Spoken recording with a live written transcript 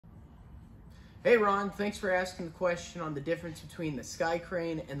Hey Ron, thanks for asking the question on the difference between the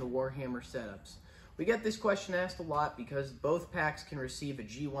Skycrane and the Warhammer setups. We get this question asked a lot because both packs can receive a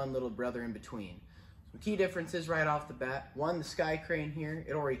G1 little brother in between. Some key differences right off the bat. One, the Skycrane here,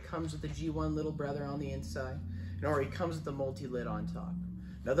 it already comes with the G1 little brother on the inside. It already comes with the multi-lid on top.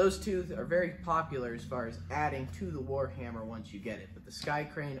 Now those two are very popular as far as adding to the Warhammer once you get it, but the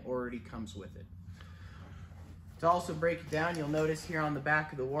Skycrane already comes with it. To also break it down, you'll notice here on the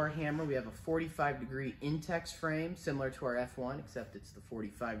back of the Warhammer we have a 45-degree Intex frame, similar to our F1, except it's the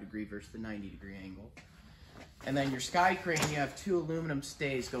 45-degree versus the 90-degree angle. And then your Skycrane, you have two aluminum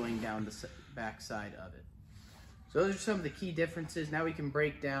stays going down the back side of it. So those are some of the key differences. Now we can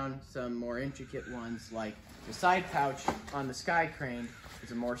break down some more intricate ones, like the side pouch on the Skycrane is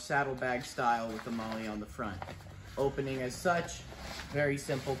a more saddlebag style with the molly on the front. Opening as such, very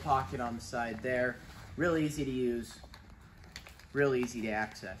simple pocket on the side there. Real easy to use, real easy to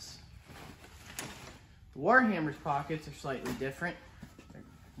access. The Warhammer's pockets are slightly different. They're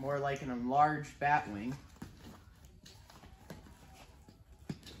more like an enlarged bat wing.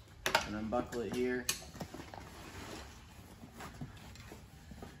 And unbuckle it here.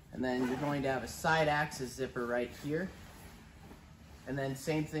 And then you're going to have a side axis zipper right here. And then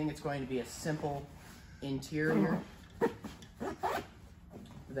same thing, it's going to be a simple interior.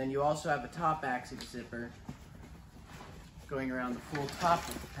 Then you also have a top axis zipper going around the full top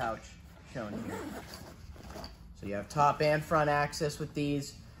of the pouch shown here. So you have top and front access with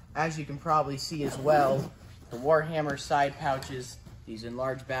these. As you can probably see as well, the Warhammer side pouches, these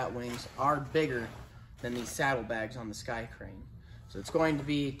enlarged bat wings, are bigger than these saddlebags on the Skycrane. So it's going to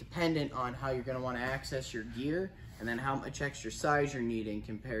be dependent on how you're going to want to access your gear and then how much extra size you're needing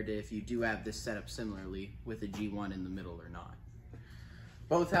compared to if you do have this set up similarly with a G1 in the middle or not.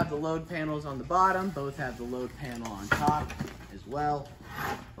 Both have the load panels on the bottom, both have the load panel on top as well.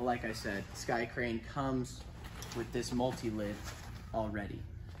 But like I said, Skycrane comes with this multi-lid already.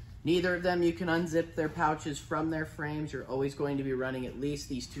 Neither of them you can unzip their pouches from their frames. You're always going to be running at least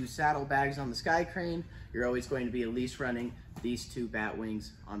these two saddlebags on the Skycrane. You're always going to be at least running these two bat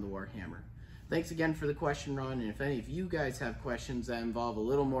wings on the Warhammer. Thanks again for the question, Ron, and if any of you guys have questions that involve a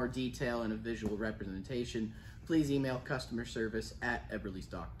little more detail and a visual representation, please email customer service at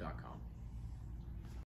Eberlestock.com.